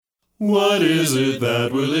What is it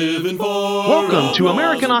that we're living for? Welcome to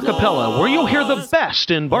American Acapella, where you'll hear the best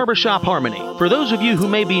in barbershop harmony. For those of you who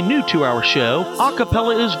may be new to our show,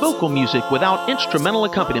 acapella is vocal music without instrumental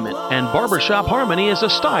accompaniment, and barbershop harmony is a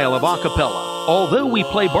style of acapella. Although we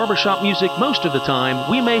play barbershop music most of the time,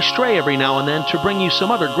 we may stray every now and then to bring you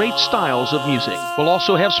some other great styles of music. We'll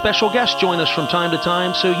also have special guests join us from time to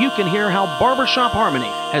time so you can hear how barbershop harmony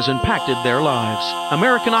has impacted their lives.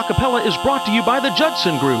 American Acapella is brought to you by the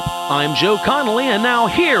Judson Group. I'm Joe Connolly, and now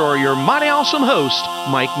here are your mighty awesome hosts,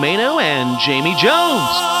 Mike Maino and Jamie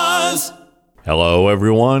Jones. Hello,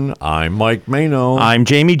 everyone. I'm Mike Maino. I'm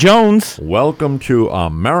Jamie Jones. Welcome to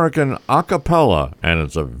American Acapella, and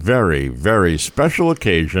it's a very, very special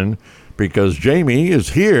occasion because Jamie is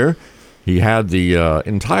here. He had the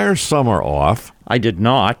entire summer off. I did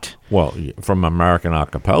not. Well, from American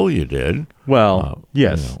Acapella you did. Well,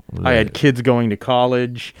 yes. I had kids going to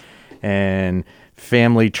college and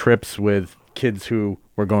family trips with kids who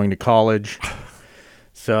were going to college.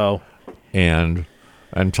 So. And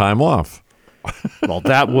time off. Well,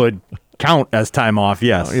 that would count as time off,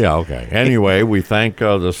 yes. Yeah, okay. Anyway, we thank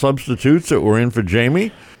the substitutes that were in for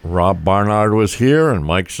Jamie. Rob Barnard was here and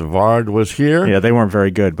Mike Savard was here. Yeah, they weren't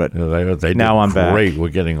very good, but they now I'm back. Great. We're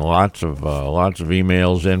getting lots of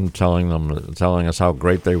emails in telling us how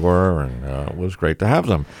great they were, and it was great to have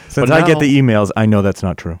them. Since I get the emails, I know that's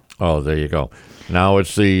not true. Oh, there you go. Now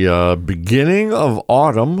it's the beginning of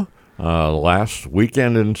autumn. Last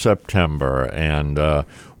weekend in September, and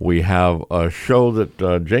we have a show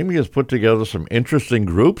that Jamie has put together some interesting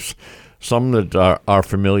groups, some that are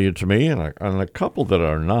familiar to me, and a couple that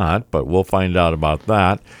are not, but we'll find out about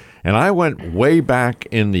that. And I went way back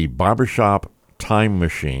in the barbershop time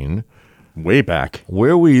machine. Way back.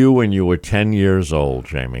 Where were you when you were 10 years old,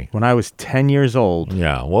 Jamie? When I was 10 years old?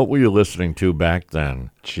 Yeah. What were you listening to back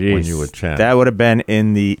then? Jeez. When you were 10? That would have been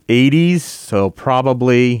in the 80s, so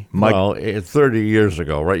probably... Well, 30 years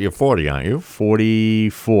ago, right? You're 40, aren't you?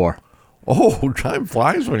 44. Oh, time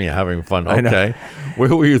flies when you're having fun. Okay. I know.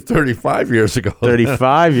 Where were you 35 years ago?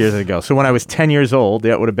 35 years ago. So when I was 10 years old,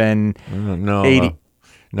 that would have been 80.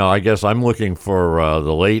 No, I guess I'm looking for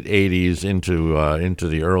the late 80s into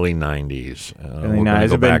the early 90s. Early 90s.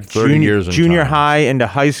 Go back 30 years in junior high into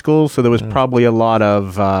high school, so there was probably a lot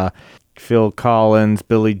of Phil Collins,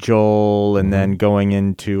 Billy Joel, and then going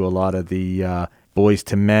into a lot of the Boys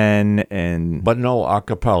to Men. But no a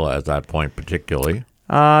cappella at that point particularly?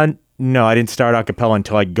 No, I didn't start a cappella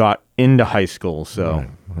until I got into high school. So right.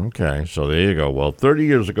 Okay, so there you go. Well, 30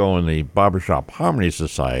 years ago in the Barbershop Harmony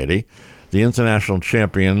Society, the international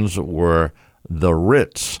champions were the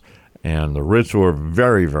Ritz, and the Ritz were a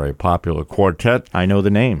very, very popular quartet. I know the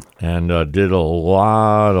name. And did a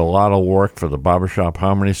lot of work for the Barbershop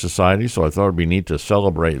Harmony Society, so I thought it'd be neat to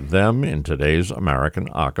celebrate them in today's American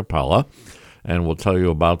Acapella, and we'll tell you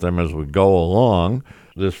about them as we go along.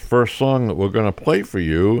 This first song that we're going to play for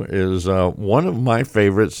you is one of my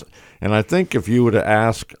favorites, and I think if you were to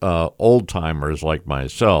ask old-timers like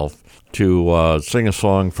myself to sing a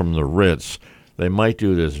song from the Ritz, they might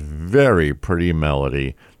do this very pretty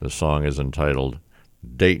melody. The song is entitled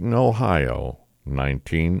Dayton, Ohio,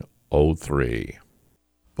 1903.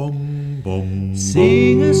 Boom, boom,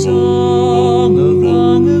 sing a song of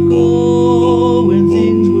long ago when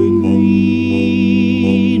things were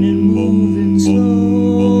green and moving slow,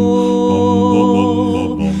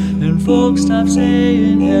 and folks stopped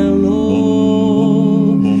saying hello,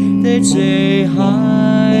 they'd say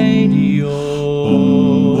hi-de-o.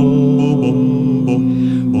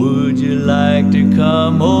 Would you like to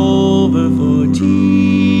come over for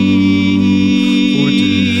tea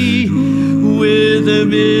with the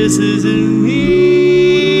missus and me?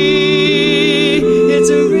 It's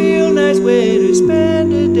a real nice way to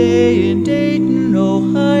spend a day in Dayton,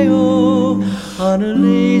 Ohio, on a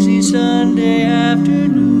lazy Sunday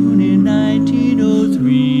afternoon in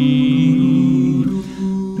 1903.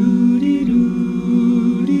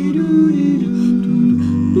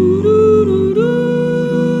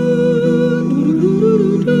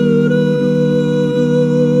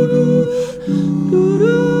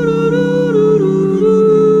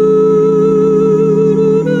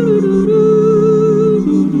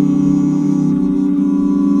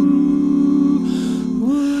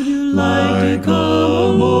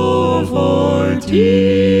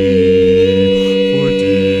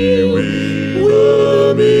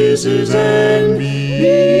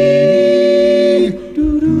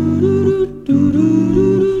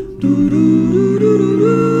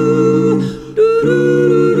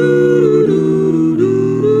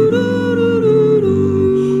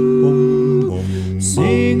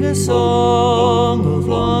 Sing a song of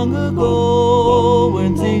long ago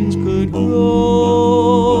when things could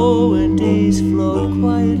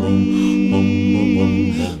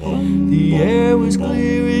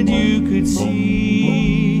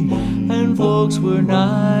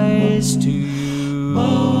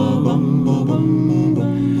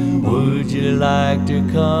Would you like to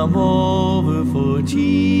come over for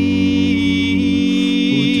tea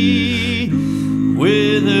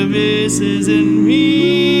with the missus and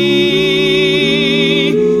me?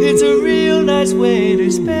 It's a real nice way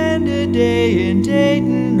to spend a day in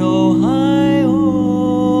Dayton, Ohio,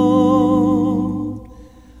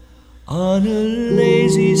 on a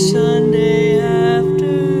lazy Sunday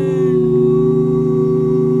afternoon.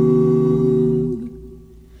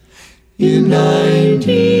 In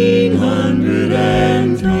 1903,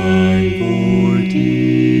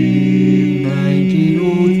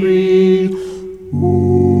 1903.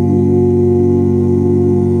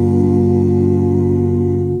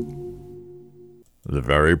 The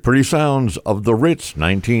very pretty sounds of the Ritz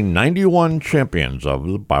 1991 champions of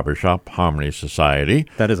the Barbershop Harmony Society.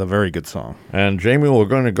 That is a very good song. And Jamie, we're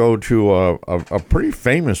going to go to a pretty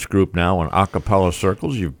famous group now in a cappella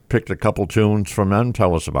circles. You've picked a couple tunes from them.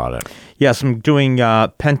 Tell us about it. Yes, I'm doing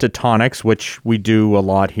Pentatonix, which we do a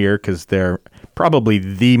lot here because they're probably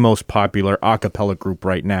the most popular a cappella group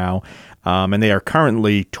right now. And they are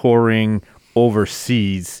currently touring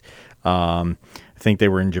overseas. I think they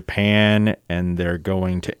were in Japan, and they're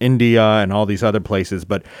going to India and all these other places.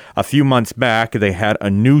 But a few months back, they had a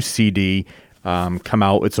new CD come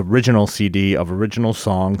out. It's original CD of original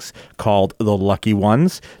songs called The Lucky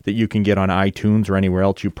Ones that you can get on iTunes or anywhere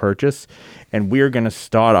else you purchase. And we're going to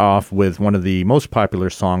start off with one of the most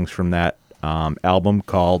popular songs from that album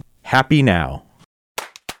called Happy Now.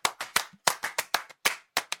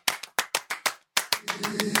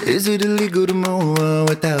 Is it illegal to move on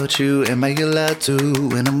without you? Am I allowed to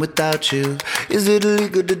when I'm without you? Is it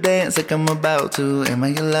illegal to dance like I'm about to? Am I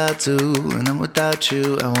allowed to when I'm without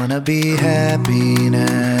you? I wanna be happy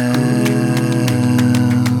now.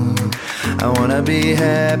 I wanna be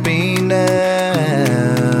happy now.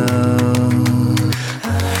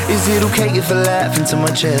 Is it okay if I laugh into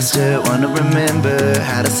my chest? Wanna remember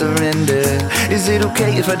how to surrender. Is it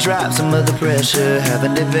okay if I drop some of the pressure? Have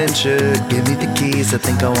an adventure, give me the keys. I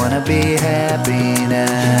think I wanna be happy now.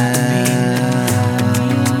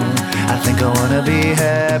 I think I wanna be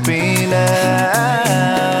happy now.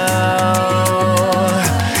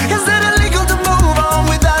 Is it illegal to move on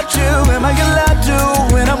without you? Am I allowed to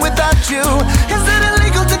when I'm without you? Is it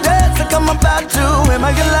illegal to dance like I'm about to? Am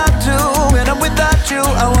I allowed to when I'm without you?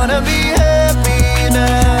 I wanna be happy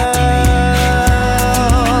now.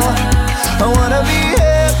 I wanna be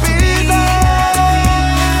happy now.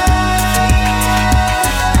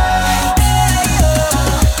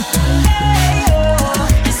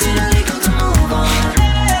 Is it illegal to move on?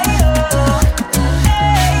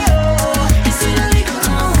 Is it illegal to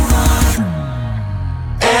move on?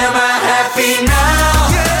 Am I happy now?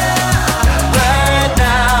 Right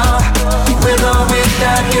now, with or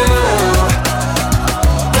without you.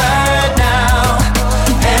 Right now,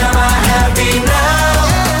 am I happy now?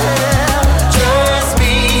 Just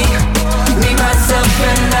me, myself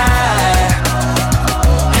and I.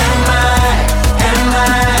 Am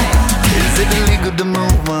I? Is it illegal to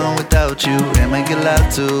move on without you? Am I allowed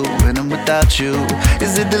to when I'm without you?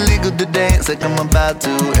 Is it illegal to dance like I'm about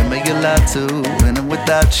to? Am I allowed to when I'm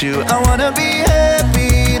without you? I wanna be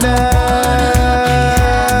happy now.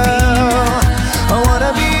 I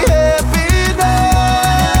wanna be happy now.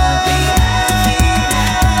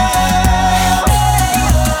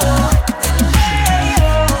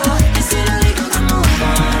 Is it illegal to move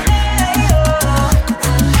on?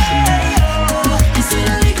 Is it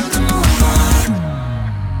illegal to move on?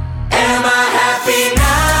 Am I happy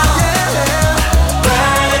now?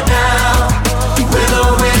 Right now, with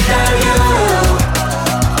or without you.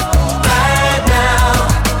 Right now,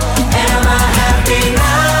 am I happy?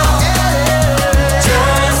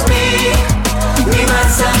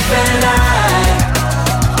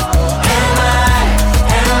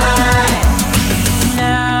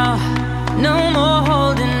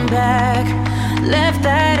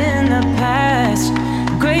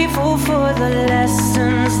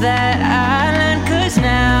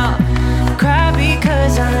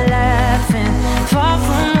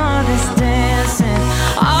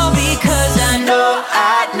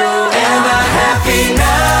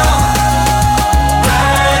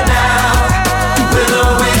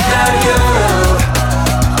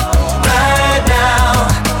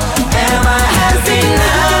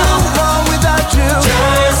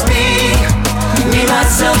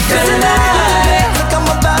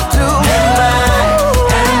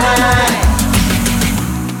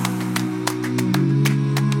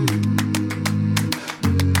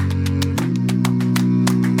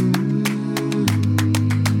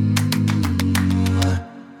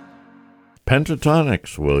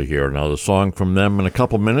 Pentatonix. We'll hear another song from them in a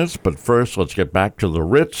couple minutes, but first let's get back to the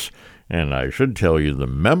Ritz. And I should tell you the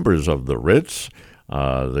members of the Ritz.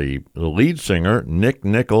 The lead singer, Nick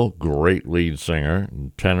Nickel, great lead singer.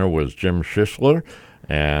 Tenor was Jim Schisler.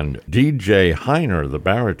 And DJ Heiner, the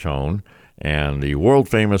baritone. And the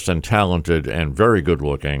world-famous and talented and very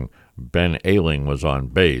good-looking Ben Ailing was on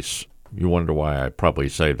bass. You wonder why I probably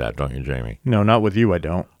say that, don't you, Jamie? No, not with you, I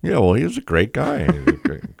don't. Yeah, well, he's a great guy.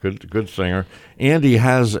 He's a good singer. And he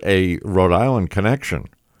has a Rhode Island connection.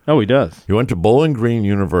 Oh, he does? He went to Bowling Green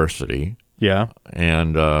University. Yeah.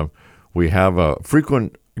 And we have a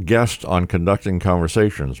frequent guest on Conducting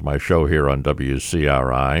Conversations, my show here on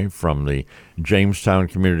WCRI, from the Jamestown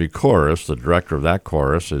Community Chorus. The director of that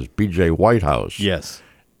chorus is B.J. Whitehouse. Yes.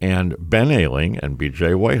 And Ben Ailing and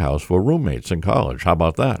B.J. Whitehouse were roommates in college. How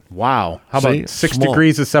about that? Wow. How about 6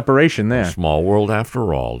 degrees of separation there? Small world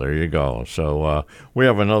after all. There you go. So we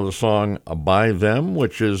have another song by them,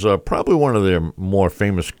 which is probably one of their more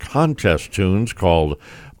famous contest tunes called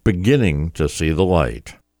Beginning to See the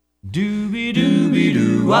Light. Doobie doobie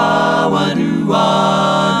doo wah wah doo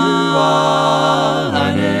wah doo wah.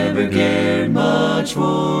 I never cared much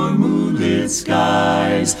for moonlit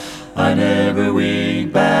skies. I never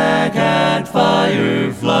winked back at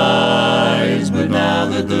fireflies. But now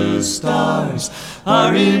that the stars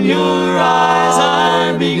are in your eyes,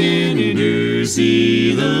 I'm beginning to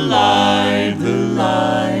see the light, the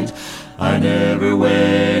light. I never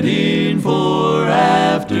went in for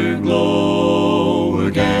afterglow or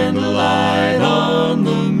candlelight on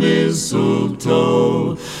the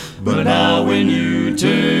mistletoe. But now when you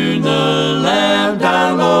turn the lamp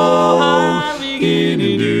down low, I'm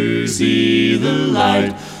beginning to see the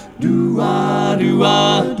light. Do-ah,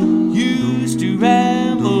 do-ah, used to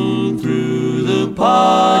ramble through the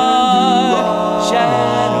park,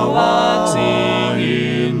 shadow boxing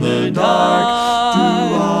in the dark.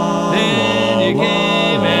 Then you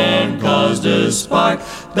came and caused a spark.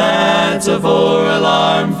 That's a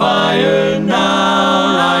 4-alarm fire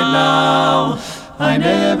now, right now. I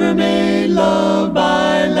never made love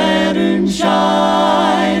by lantern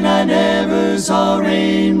shine. I never saw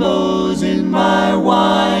rainbows in my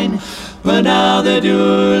wine. But now that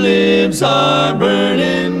your lips are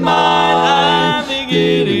burning mine, I'm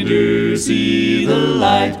beginning to see the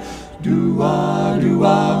light. Do-ah,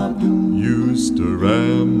 do-ah, do. Used to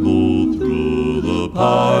ramble through the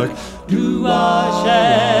park. Do-ah,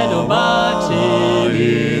 shadow boxing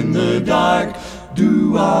in the dark.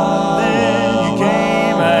 Do-ah, then you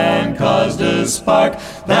came and caused a spark.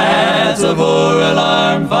 That's a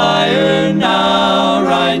 4-alarm fire now,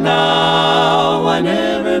 right now. I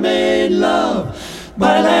never made love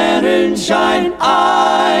by lantern shine.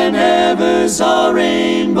 I never saw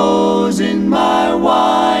rainbows in my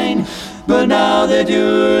wine. But now that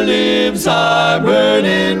your lips are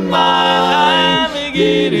burning mine, I'm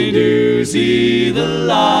beginning to see the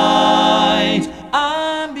light.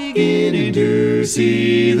 I'm beginning to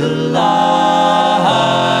see the light.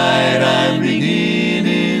 I'm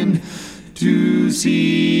beginning to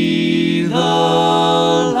see the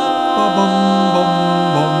light.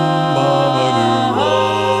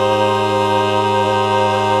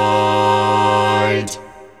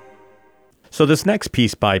 So this next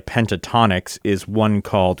piece by Pentatonix is one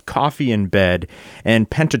called Coffee in Bed, and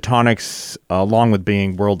Pentatonix, along with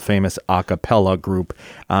being world-famous a cappella group,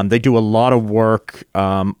 they do a lot of work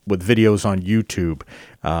with videos on YouTube,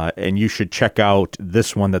 and you should check out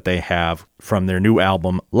this one that they have from their new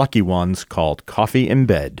album, Lucky Ones, called Coffee in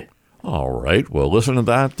Bed. All right, we'll listen to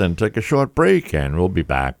that, then take a short break, and we'll be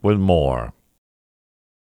back with more.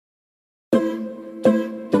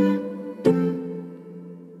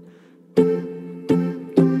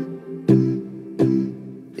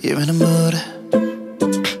 You're in a mood.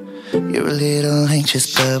 You're a little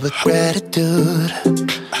anxious, but with gratitude.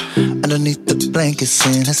 Underneath the blankets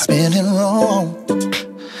in a spinning room,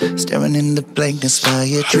 staring in the blankness while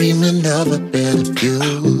you're dreaming of a better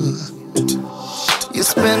view. You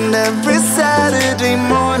spend every Saturday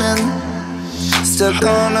morning stuck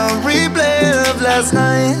on a replay of last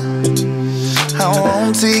night. I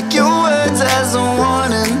won't take your words as a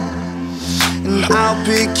warning, and I'll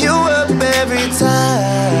pick you up every time.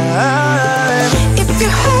 If you're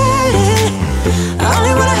hurting, I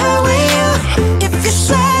only wanna hurt with you. If you're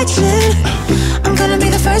searching, I'm gonna be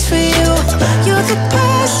the first for you. You're the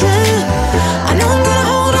person I know I'm gonna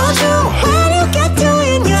hold on to. When you get to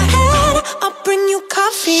in your head, I'll bring you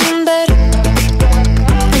coffee in bed.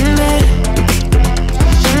 In bed,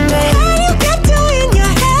 in bed. When you get to in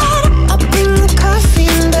your head, I'll bring you coffee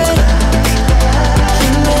in bed.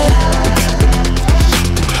 In bed.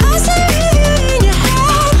 I say in your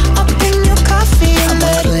head, I'll bring you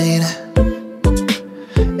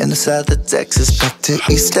south of Texas back to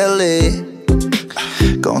East LA.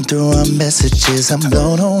 Going through our messages, I'm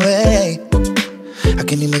blown away. How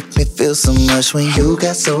can you make me feel so much when you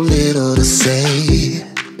got so little to say?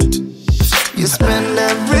 You spend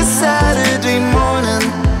every Saturday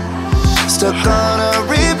morning stuck on a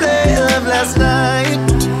replay of last night.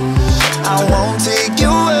 I won't take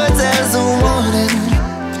your words as a warning,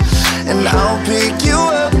 and I'll pick you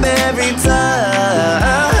up every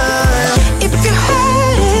time. If you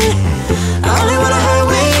hurt it, I only wanna hurt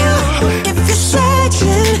with you. If you're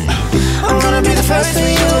searching, I'm gonna be the first for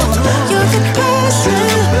you. You're the person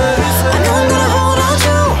I know I'm gonna hold on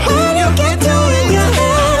to. When you get down in your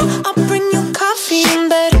head, I'll bring you coffee in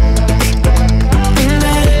bed. In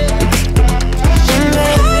bed. In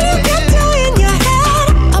bed. When you get down in your head,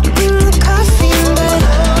 I'll bring you coffee in bed.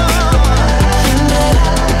 In bed.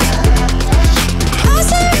 I'll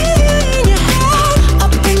say in your head,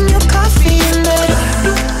 I'll bring you coffee in bed.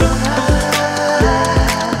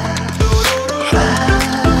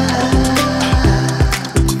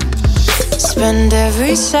 Spend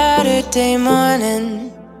every Saturday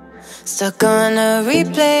morning stuck on a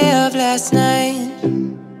replay of last night.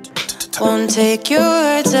 Won't take your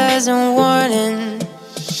words as a warning,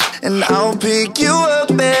 And I'll pick you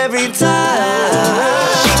up every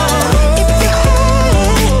time. if you hurt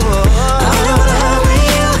it, I only wanna hurt with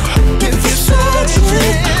you. If you're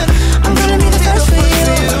searching, I'm gonna be the first for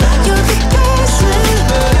you. You're the person I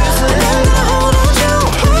know I'm gonna hold on to.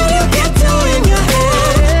 When you get down in your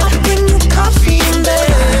head, I'll bring you coffee in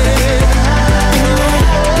bed.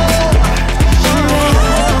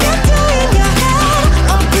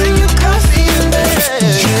 I'll bring you coffee in bed.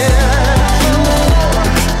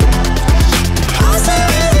 I'll say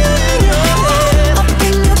in your head, I'll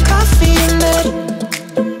bring you coffee in bed.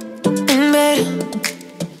 In bed.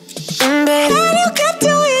 In bed. When you get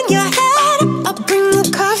down in your head, I'll bring you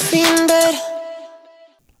coffee in bed.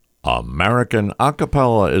 American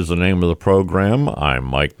Acapella is the name of the program. I'm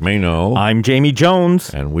Mike Maino. I'm Jamie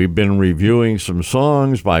Jones. And we've been reviewing some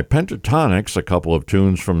songs by Pentatonix, a couple of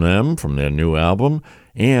tunes from them, from their new album.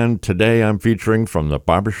 And today I'm featuring from the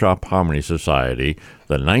Barbershop Harmony Society,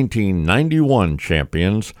 the 1991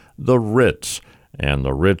 champions, the Ritz. And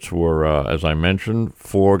the Ritz were, as I mentioned,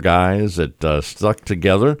 four guys that stuck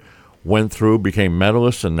together, went through, became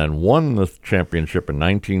medalists, and then won the championship in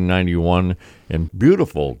 1991 in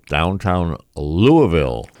beautiful downtown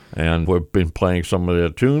Louisville. And we've been playing some of their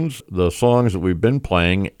tunes. The songs that we've been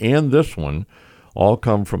playing and this one all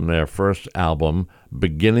come from their first album,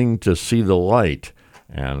 Beginning to See the Light.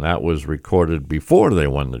 And that was recorded before they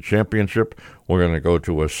won the championship. We're going to go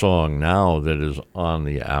to a song now that is on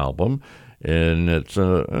the album. And it's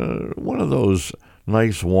one of those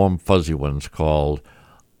nice, warm, fuzzy ones called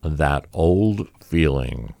That Old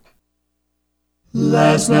Feeling.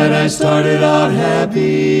 Last night I started out happy.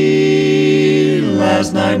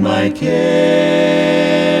 Last night my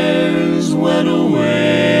cares went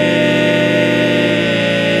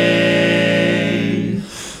away.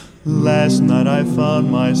 Last night I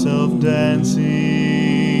found myself dancing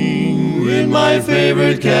in my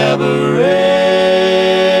favorite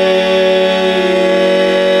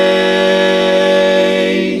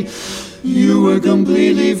cabaret. You were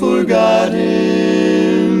completely forgotten,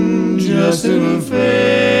 just an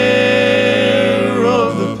affair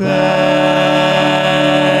of the past.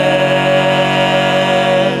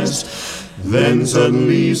 Then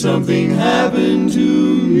suddenly something happened to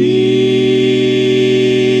me,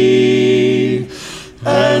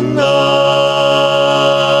 and I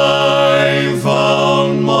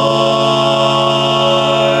found my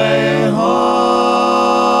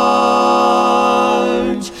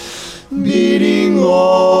heart beating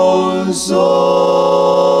oh so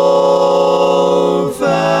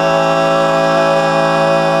fast.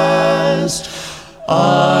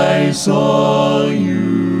 I saw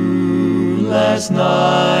you last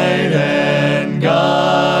night and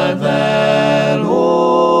got that old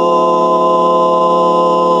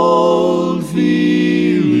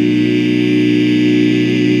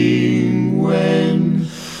feeling. When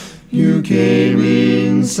you came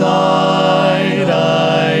inside,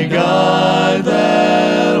 I got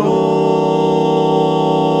that old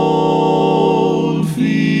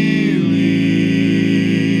feeling.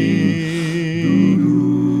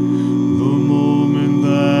 The moment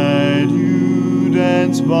that you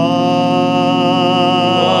danced by,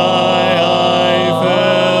 I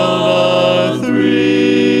felt a thrill.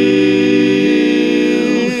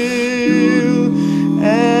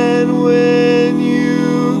 And when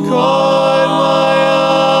you caught my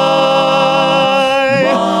eye,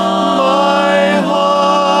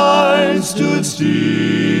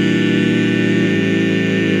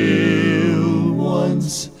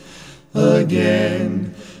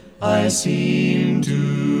 again I seem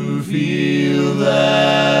to feel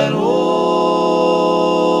that old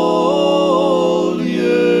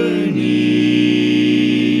yearning,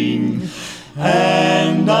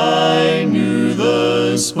 and I knew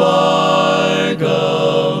the spark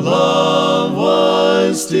of love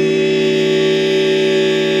was still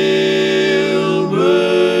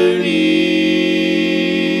burning.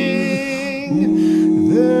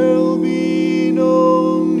 There'll be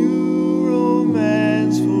no new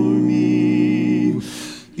romance for me.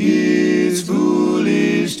 It's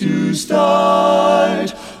foolish to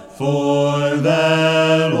start for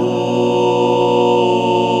that old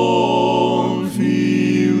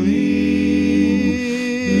feeling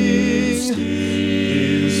is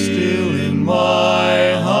still in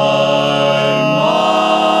my heart.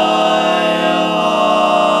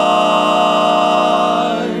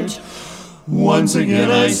 Once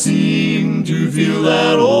again I seem to feel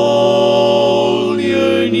that old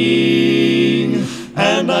yearning,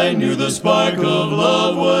 and I knew the spark of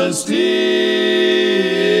love was still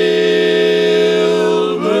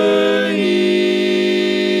burning.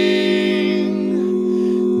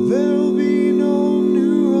 There'll be no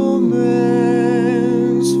new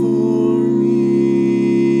romance for me.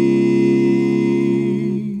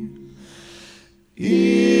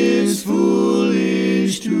 It's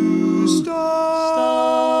foolish to start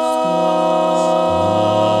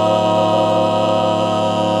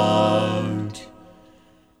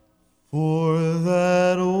for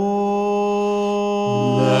that old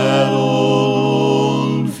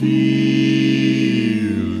feeling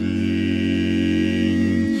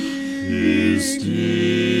is still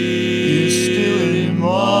in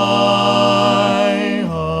my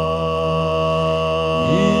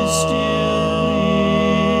heart. Is still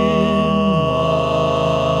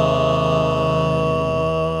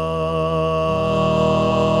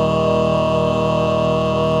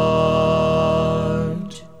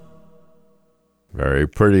Very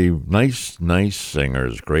pretty, nice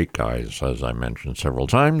singers, great guys, as I mentioned several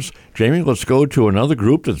times. Jamie, let's go to another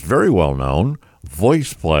group that's very well known,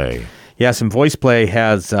 VoicePlay. Yes, and VoicePlay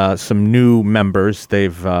has some new members.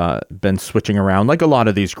 They've been switching around, like a lot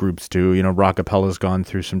of these groups do. You know, Rockapella's gone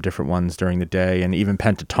through some different ones during the day, and even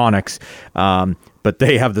Pentatonix. But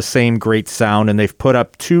they have the same great sound, and they've put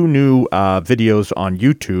up 2 new videos on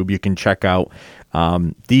YouTube. You can check out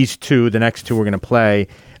these 2. The next 2 we're going to play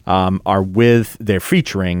they're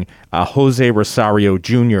featuring Jose Rosario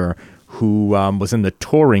Jr., who was in the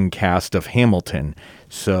touring cast of Hamilton.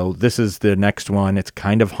 So this is the next one. It's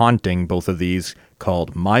kind of haunting, both of these,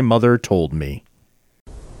 called My Mother Told Me.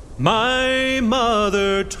 My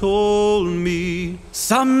mother told me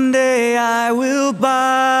someday I will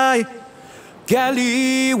buy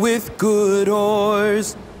galley with good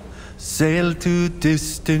oars, sail to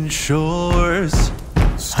distant shores,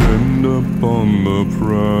 stand up on the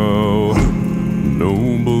prow,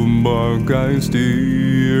 noble bark I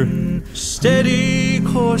steer, steady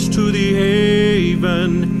course to the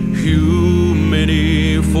haven, hew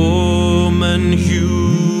many foemen,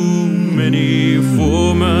 hew many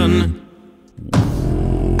foemen.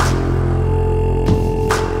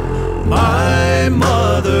 My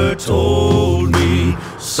mother told me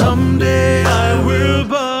someday I will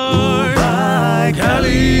buy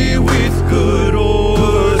galley with good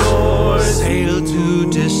oars, sail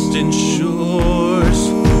to distant shores,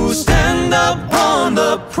 stand up on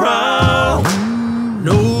the prow,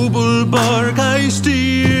 noble bark I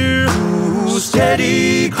steer,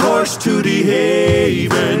 steady course to the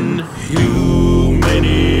haven, hew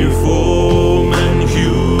many foemen,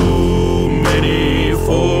 hew many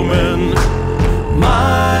foemen.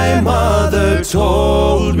 My mother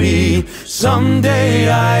told me someday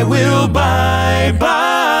I will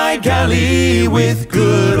buy galley with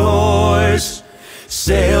good oars,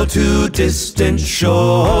 sail to distant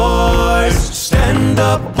shores, stand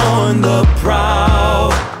up on the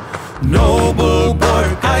prow, noble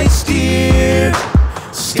bark I steer,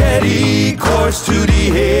 steady course to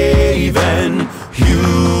the haven,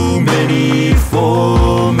 hew many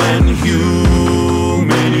foemen, hew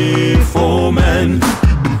many foemen.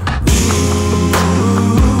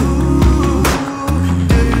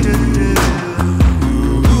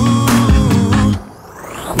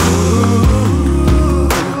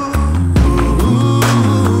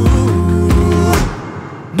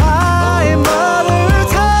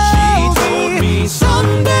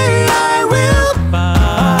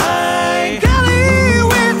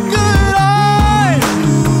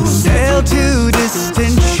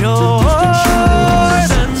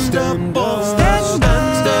 Stand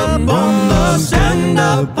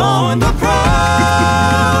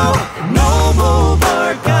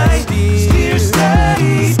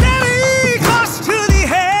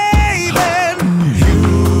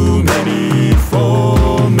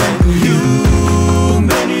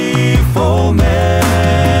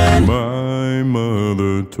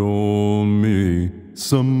mother told me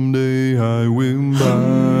someday I will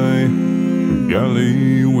buy a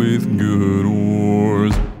galley with good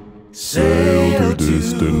oars, sail to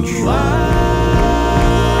distant shore.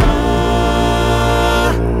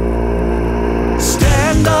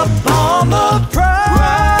 Stand up on the prow,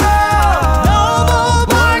 noble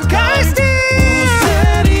bark I steer.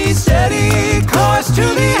 Steady, steady course to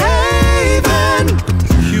the haven.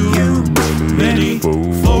 You many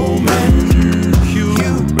foemen, you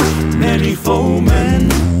many foemen.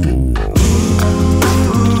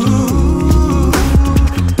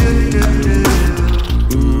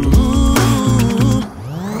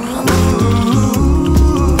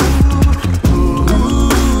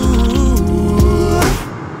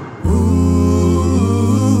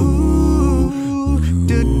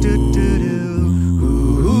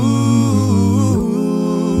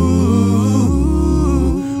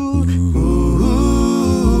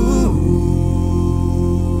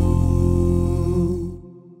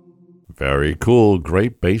 Very cool.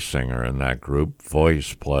 Great bass singer in that group,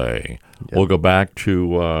 VoicePlay. Yep. We'll go back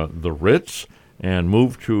to the Ritz and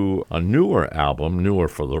move to a newer album, newer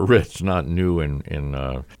for the Ritz, not new in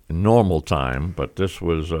normal time, but this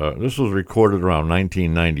was recorded around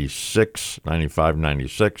 1996, 95,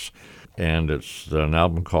 96, and it's an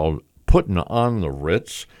album called Puttin' on the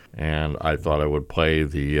Ritz, and I thought I would play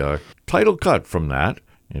the title cut from that.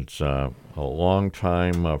 It's a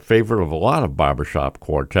long-time favorite of a lot of barbershop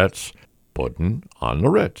quartets, Puttin' on the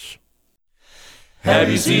Ritz. Have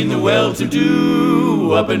you seen the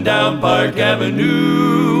well-to-do up and down Park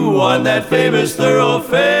Avenue on that famous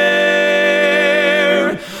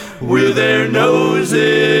thoroughfare with their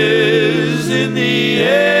noses in the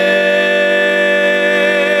air?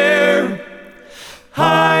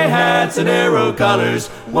 High hats and arrow collars,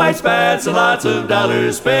 white spats and lots of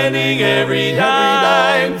dollars, spending every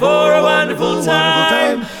dime for a wonderful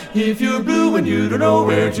time. If you're blue and you don't know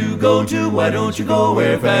where to go to, why don't you go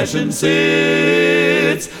where fashion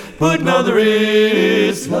sits? Putting on the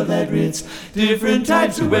Ritz, love that Ritz. Different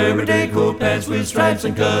types who wear everyday coat pants with stripes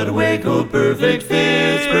and cutaway coat, perfect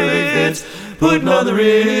fits, perfect fits. Putting on the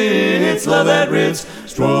Ritz, love that Ritz.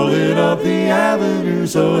 Strolling up the avenue,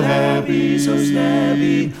 so happy, so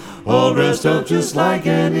snappy, all dressed up just like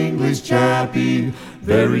an English chappie,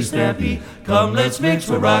 very snappy. Come, let's mix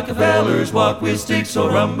where Rockefellers walk with sticks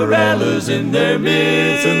or umbrellas in their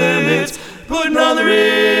midst, Putting on the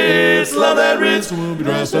Ritz, love that Ritz. We'll be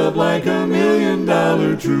dressed up like $1 million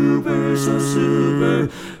trooper, so super,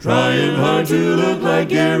 trying hard to look like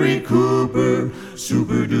Gary Cooper,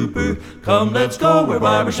 super duper. Come, let's go where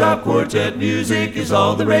barbershop quartet music is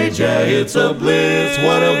all the rage. Yeah, it's a blitz,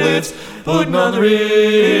 what a blitz. Putting on the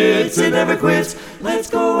Ritz, it never quits. Let's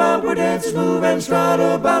go out where dancers move and strut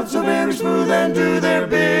about so very smooth and do their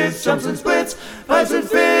bits. Jumps and splits, pipes and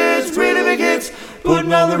fits, really big hits.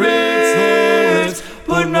 Putting on the Ritz,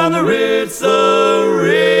 putting on the Ritz, the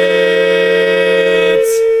Ritz,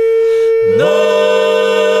 the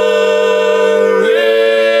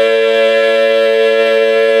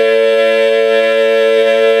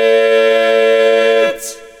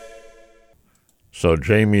Ritz. So,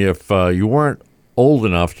 Jamie, if you weren't old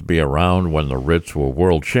enough to be around when the Ritz were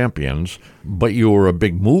world champions, but you were a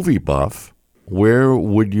big movie buff, where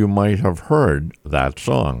would you might have heard that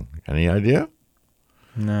song? Any idea?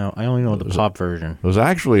 No, I only know the pop version. It was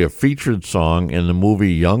actually a featured song in the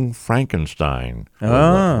movie Young Frankenstein.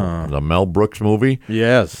 The Mel Brooks movie.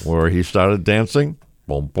 Yes. Where he started dancing.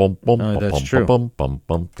 Boom, boom, boom, Oh, that's boom, true. boom, boom,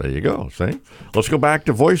 boom. There you go. See? Let's go back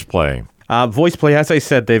to VoicePlay. VoicePlay, as I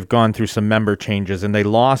said, they've gone through some member changes, and they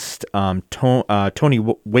lost Tony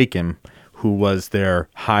Wakem, who was their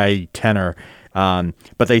high tenor.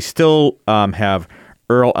 But they still have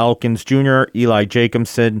Earl Elkins Jr., Eli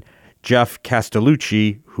Jacobson, Jeff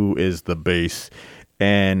Castellucci, who is the bass,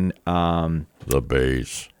 and the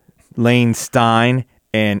bass, Lane Stein,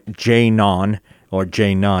 and Jay Nunn.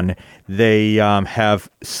 They have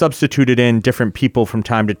substituted in different people from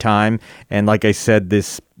time to time. And like I said,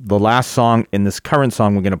 the last song in this current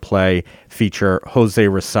song we're going to play feature Jose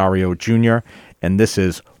Rosario Jr., and this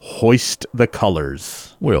is Hoist the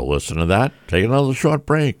Colors. We'll listen to that, take another short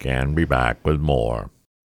break, and be back with more.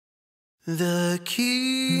 The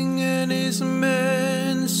king and his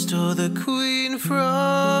men stole the queen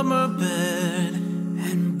from her bed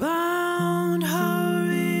and bound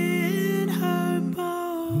her in her bones.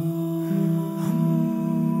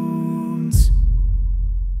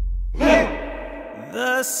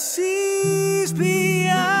 The seas be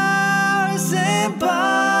ours, and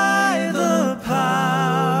by the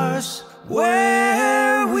powers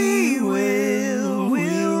where we will roam.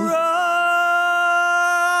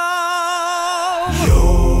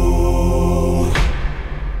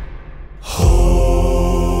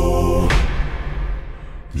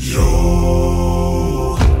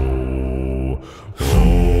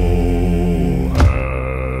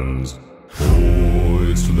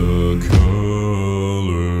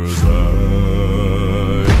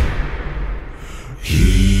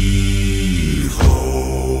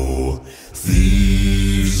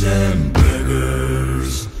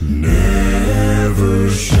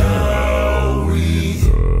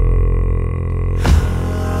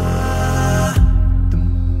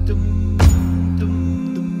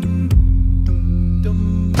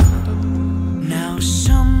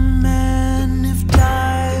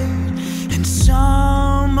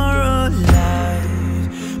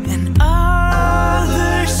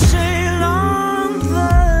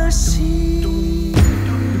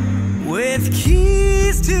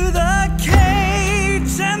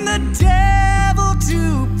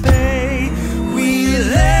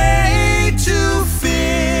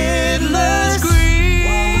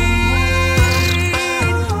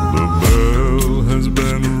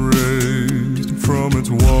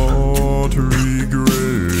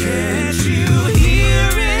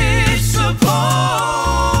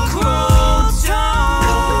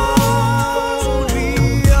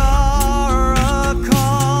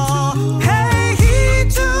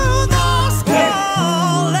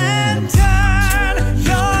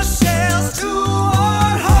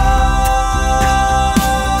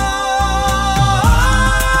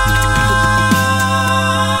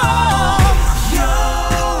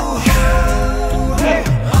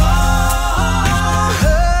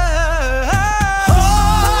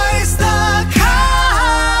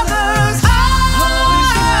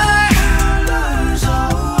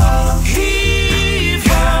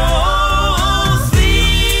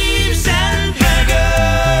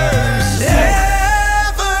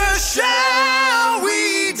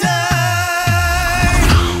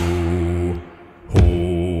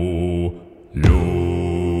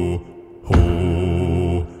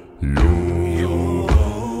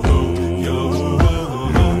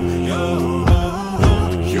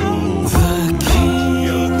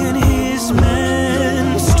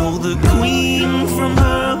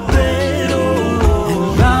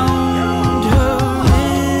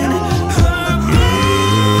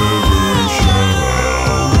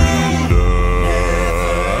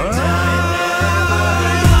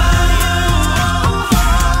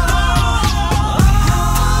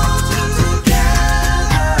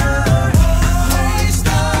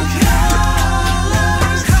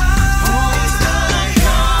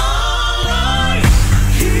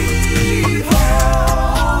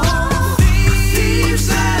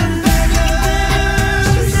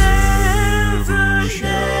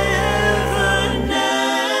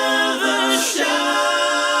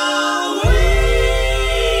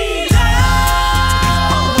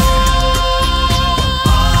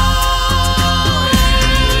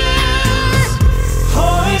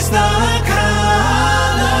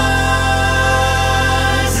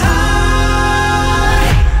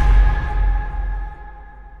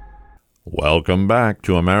 Welcome back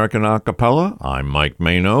to American Acapella. I'm Mike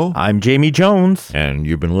Maino. I'm Jamie Jones. And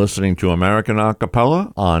you've been listening to American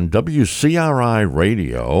Acapella on WCRI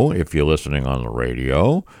Radio, if you're listening on the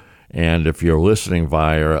radio. And if you're listening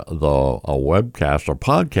via a webcast or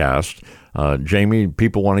podcast, Jamie,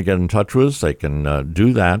 people want to get in touch with us, they can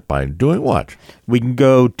do that by doing what? We can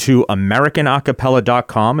go to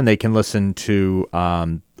AmericanAcapella.com and they can listen to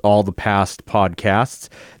all the past podcasts.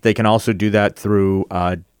 They can also do that through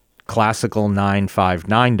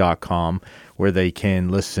classical959.com, where they can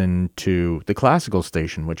listen to the classical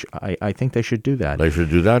station, which I think they should do that. They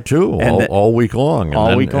should do that too, all week long.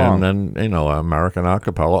 And then, American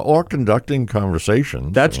Acapella, or conducting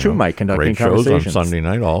conversations. That's true, Mike, conducting conversations. Shows on Sunday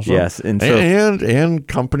night also. Yes. And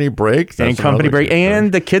Company Break. And Company Break.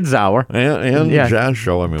 And the Kids Hour. And the Jazz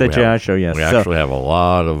Show. Jazz Show, yes. We actually have a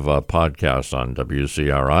lot of podcasts on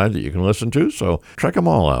WCRI that you can listen to, so check them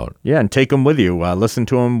all out. Yeah, and take them with you. Listen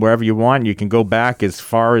to them wherever you want. You can go back as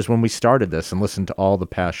far as when we started this and listen to all the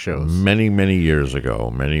past shows. Many, many years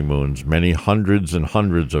ago, many moons, many hundreds and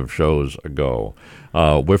hundreds of shows ago.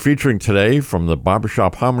 We're featuring today from the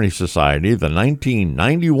Barbershop Harmony Society, the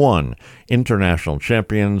 1991 International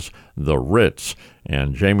Champions, the Ritz.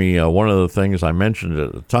 And Jamie, one of the things I mentioned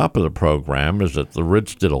at the top of the program is that the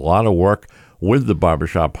Ritz did a lot of work with the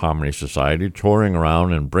Barbershop Harmony Society, touring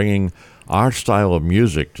around and bringing our style of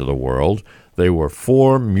music to the world. They were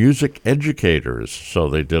 4 music educators, so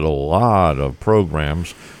they did a lot of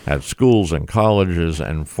programs at schools and colleges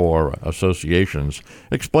and for associations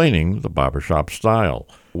explaining the barbershop style.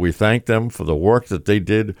 We thank them for the work that they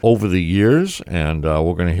did over the years, and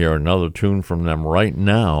we're going to hear another tune from them right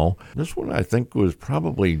now. This one I think was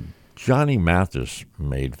probably Johnny Mathis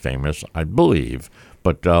made famous, I believe,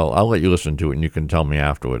 but I'll let you listen to it and you can tell me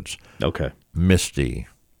afterwards. Okay. Misty.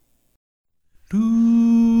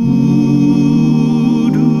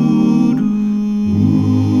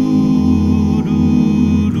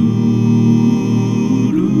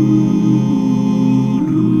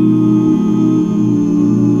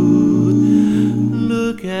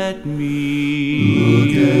 Look at me.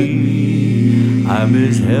 I'm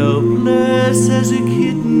as helpless as a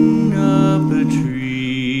kitten up a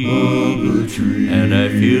tree. And I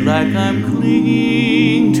feel like I'm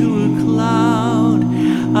clinging to a cloud.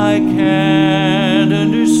 I can't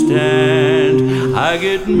understand. I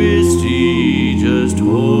get misty just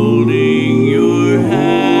holding your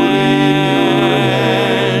hand.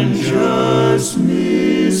 Just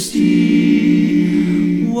misty.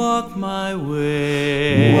 Walk my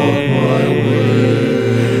way.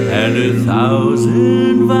 And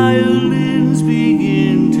 1,000 violins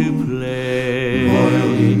begin to play.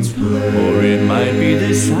 Or it might be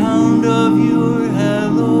the sound of your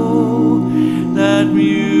hello. That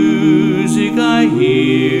music I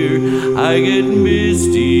hear, I get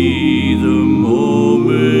misty the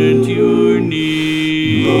moment you're near.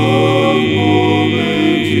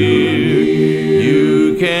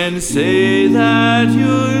 You can say that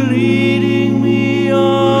you're leading me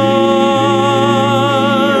on,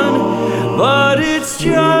 but it's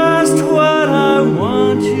just what I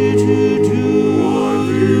want you to do.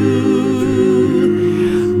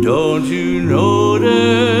 Don't you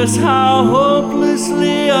notice how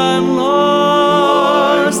hopelessly I'm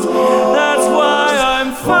lost? That's why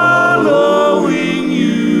I'm following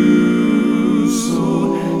you.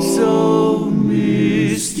 So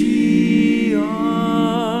misty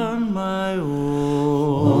on my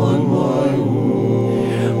own.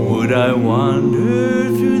 Would I wander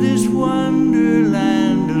through this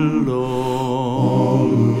wonderland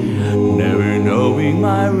alone? Never knowing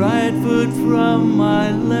my right foot from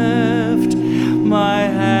my left, my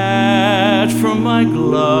hat from my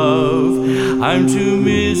glove. I'm too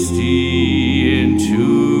misty and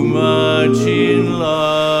too much in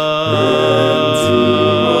love.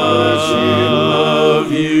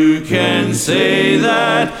 You can say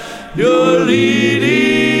that you're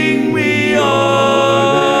leading me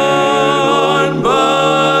on,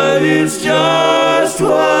 but it's just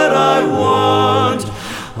what I want.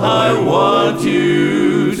 I want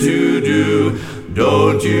you to do.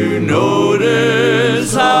 Don't you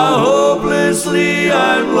notice how hopelessly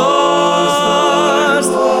I'm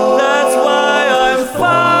lost? That's why I'm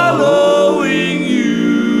following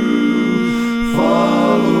you.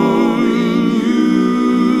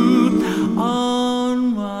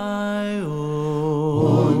 On my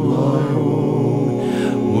own.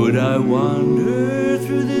 Would I wander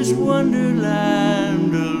through this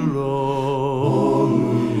wonderland alone?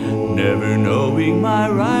 Never knowing my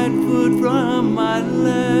right foot from my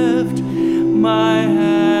left, my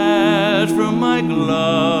hat from my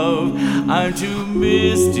glove. I'm too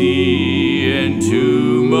misty and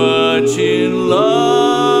too much much in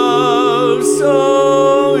love,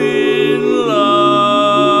 so in love.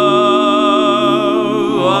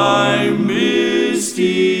 I'm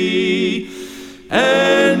misty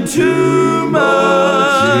and too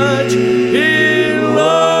much in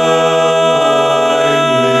love.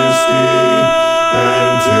 I'm misty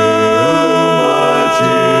and too much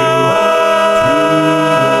in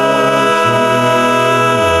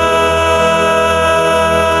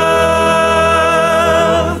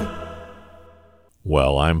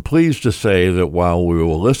Well, I'm pleased to say that while we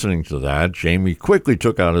were listening to that, Jamie quickly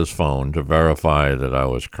took out his phone to verify that I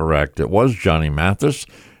was correct. It was Johnny Mathis,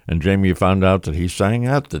 and Jamie found out that he sang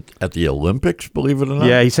at the Olympics, believe it or not.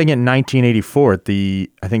 Yeah, he sang it in 1984 at the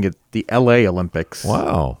LA Olympics.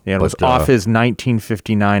 Wow. Yeah, it was off his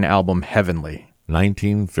 1959 album Heavenly.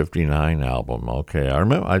 1959 album. Okay,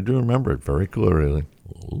 I do remember it very clearly.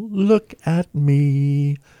 Look at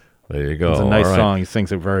me. There you go. It's a nice song. He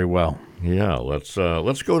sings it very well. Yeah, let's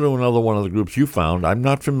go to another one of the groups you found. I'm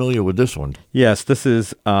not familiar with this one. Yes, this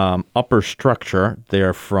is Upper Structure.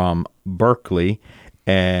 They're from Berkeley,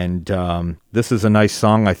 and this is a nice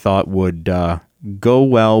song I thought would go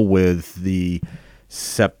well with the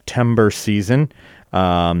September season,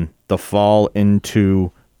 the fall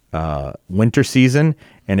into winter season,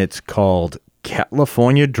 and it's called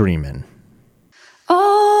California Dreamin'.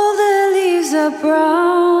 All the leaves are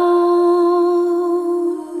brown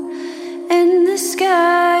and the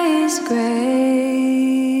sky is gray.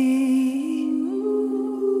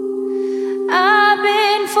 I've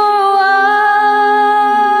been for a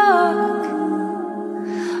walk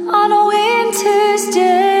on a winter's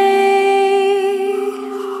day.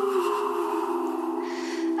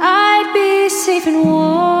 I'd be safe and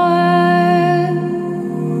warm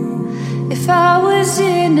if I was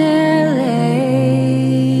in LA.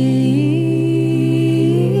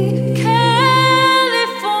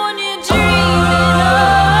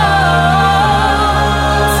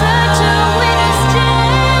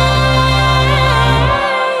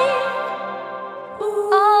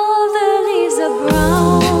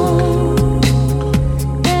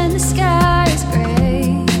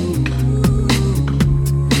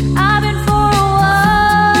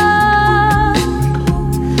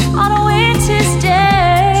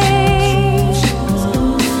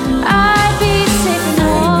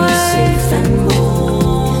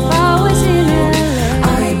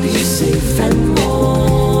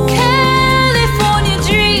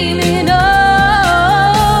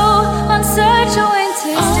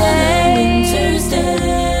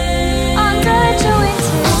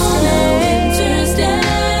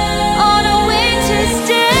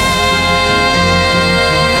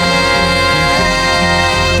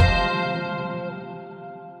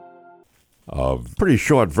 Pretty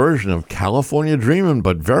short version of California Dreamin',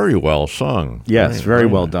 but very well sung. Yes, very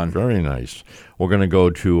well done. Very nice. We're going to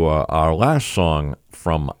go to our last song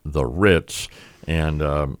from the Ritz, and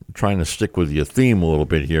trying to stick with your theme a little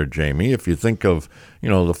bit here, Jamie. If you think of,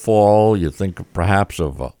 the fall, you think perhaps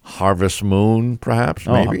of Harvest Moon, perhaps,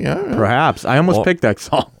 maybe? Perhaps. I almost picked that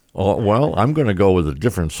song. Oh, well, I'm going to go with a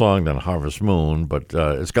different song than Harvest Moon, but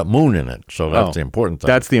it's got moon in it, so that's the important thing.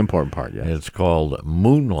 That's the important part, yeah. It's called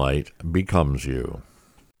Moonlight Becomes You.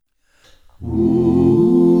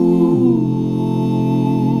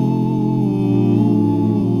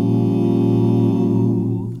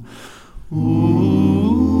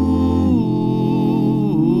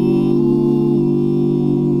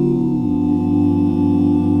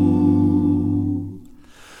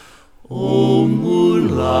 Oh,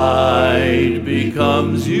 moonlight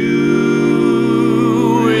becomes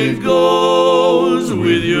you, it goes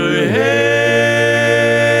with your hair.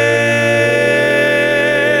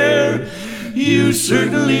 You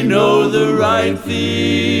certainly know the right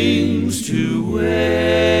things to wear.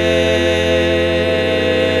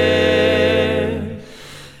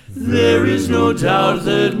 There is no doubt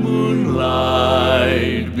that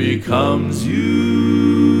moonlight becomes you.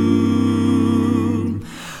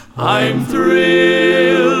 I'm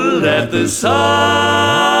thrilled at the sight,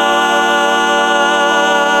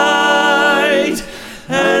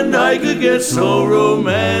 and I could get so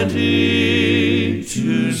romantic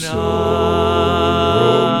tonight.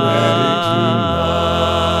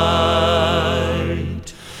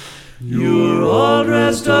 You're all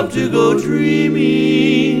dressed up to go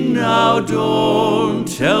dreaming. Now don't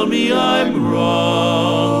tell me I'm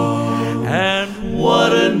wrong. And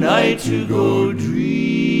what a night to go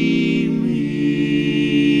dreaming.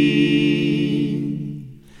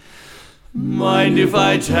 Mind if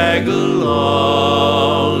I tag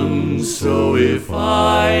along? So if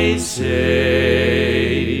I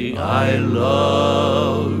say I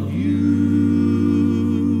love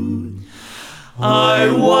you,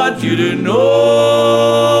 I want you to know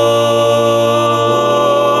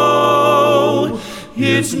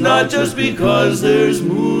it's not just because there's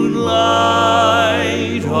moonlight,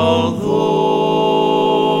 although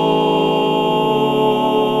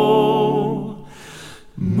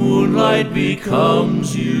moonlight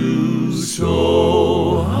becomes you,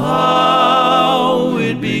 so how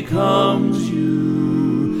it becomes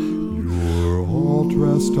you. You're all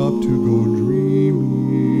dressed up to go dreaming.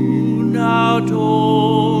 Now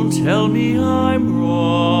don't tell me I'm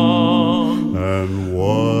wrong. And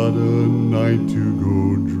what a night to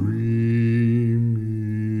go dreaming.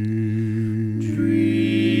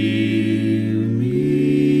 Dreaming.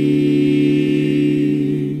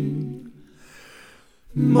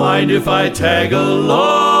 Mind if I tag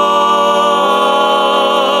along?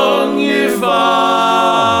 If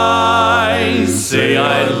I say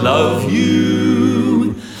I love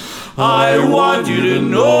you, I want you to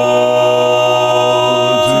know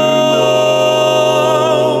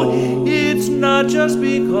it's not just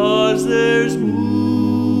because there's moonlight,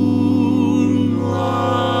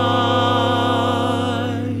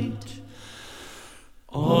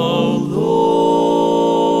 although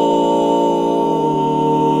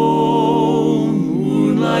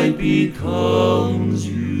moonlight becomes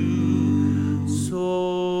you, so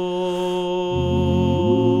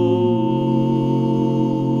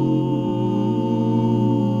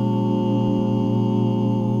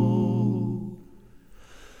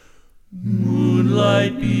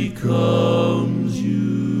moonlight becomes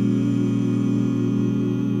you,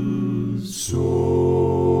 so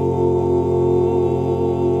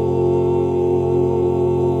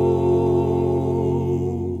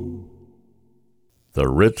The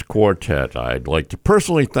Ritz Quartet. I'd like to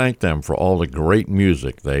personally thank them for all the great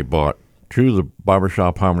music they brought to the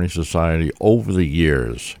Barbershop Harmony Society over the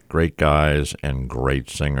years. Great guys and great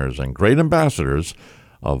singers and great ambassadors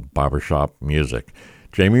of barbershop music.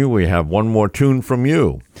 Jamie, we have one more tune from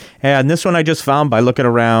you. And this one I just found by looking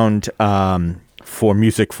around for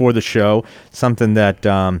music for the show, something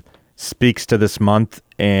that speaks to this month.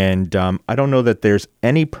 And I don't know that there's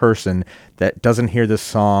any person that doesn't hear this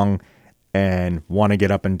song and want to get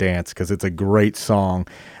up and dance because it's a great song.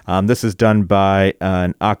 This is done by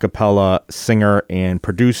an a cappella singer and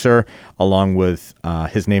producer, along with,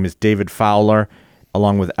 his name is David Fowler,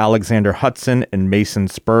 along with Alexander Hudson and Mason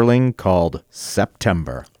Sperling, called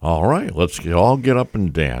September. All right, let's all get up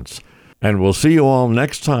and dance. And we'll see you all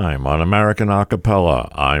next time on American Acapella.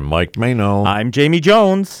 I'm Mike Maino. I'm Jamie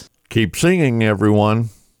Jones. Keep singing,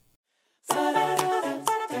 everyone.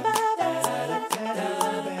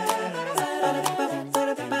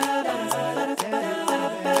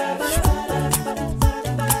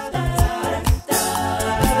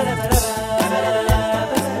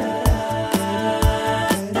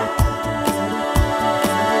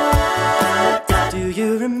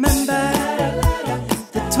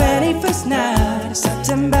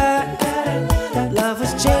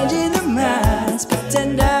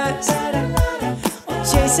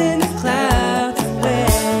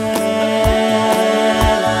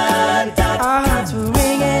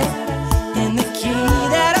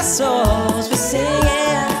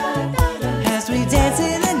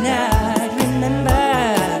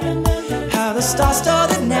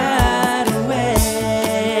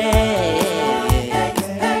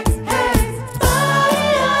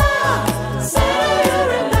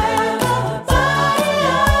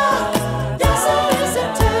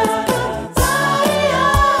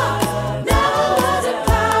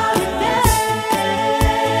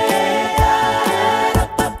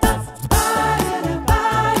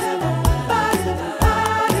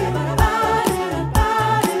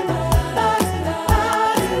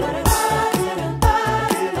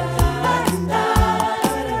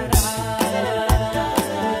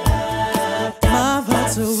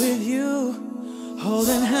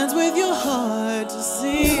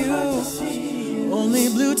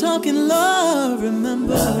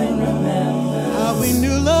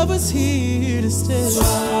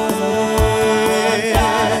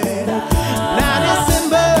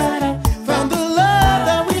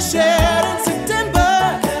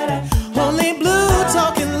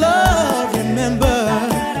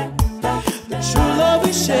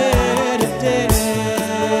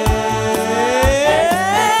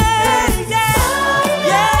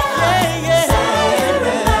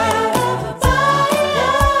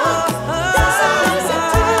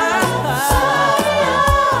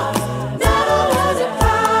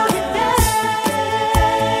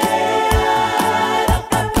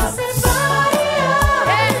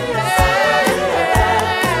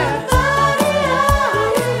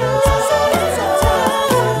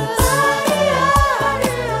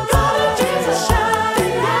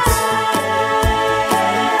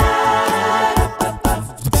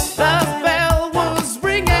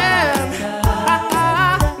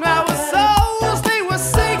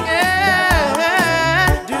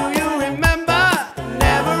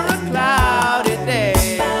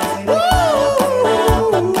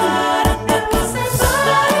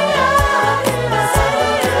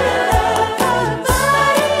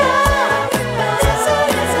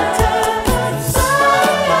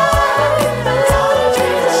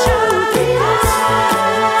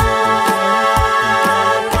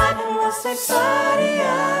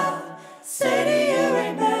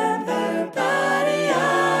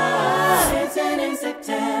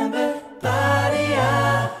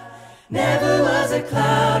 Never was a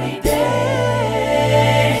cloudy day.